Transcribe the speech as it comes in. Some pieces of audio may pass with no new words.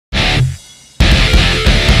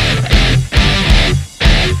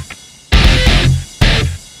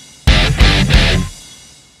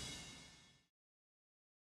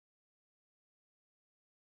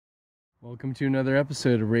Welcome to another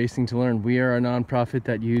episode of Racing to Learn. We are a nonprofit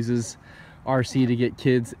that uses RC to get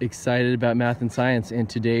kids excited about math and science, and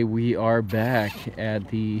today we are back at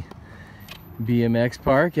the BMX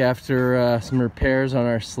park after some repairs on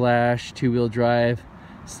our Slash two-wheel drive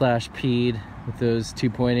Slashpede with those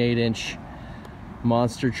 2.8-inch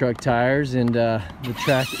monster truck tires, and the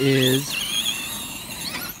track is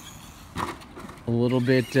a little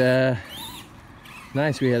bit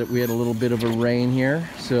nice. We had a little bit of a rain here,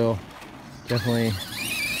 so definitely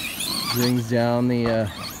brings down the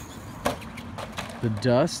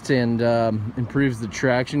dust and improves the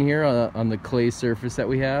traction here on the clay surface that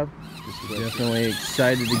we have. Definitely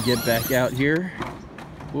excited to get back out here.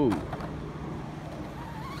 Whoa.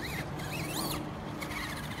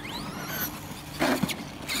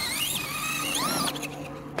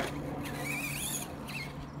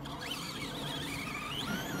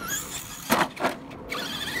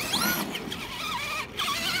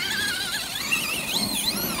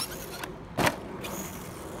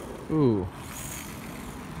 Ooh,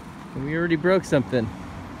 we already broke something.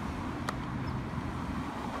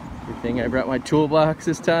 Good thing I brought my toolbox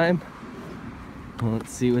this time. Well,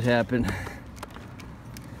 let's see what happened.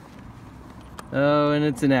 Oh, and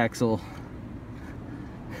it's an axle.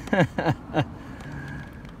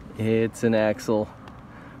 It's an axle.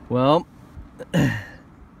 Well,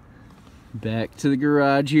 back to the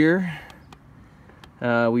garage here.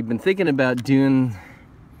 We've been thinking about doing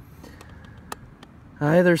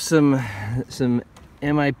either some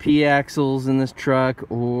MIP axles in this truck,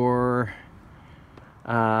 or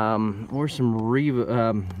some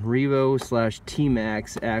Revo slash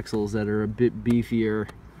T-Max axles that are a bit beefier.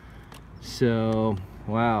 So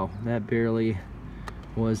wow, that barely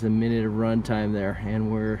was a minute of run time there,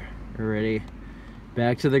 and we're already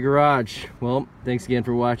back to the garage. Well, thanks again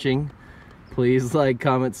for watching. Please like,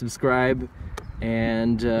 comment, subscribe,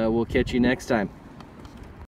 and we'll catch you next time.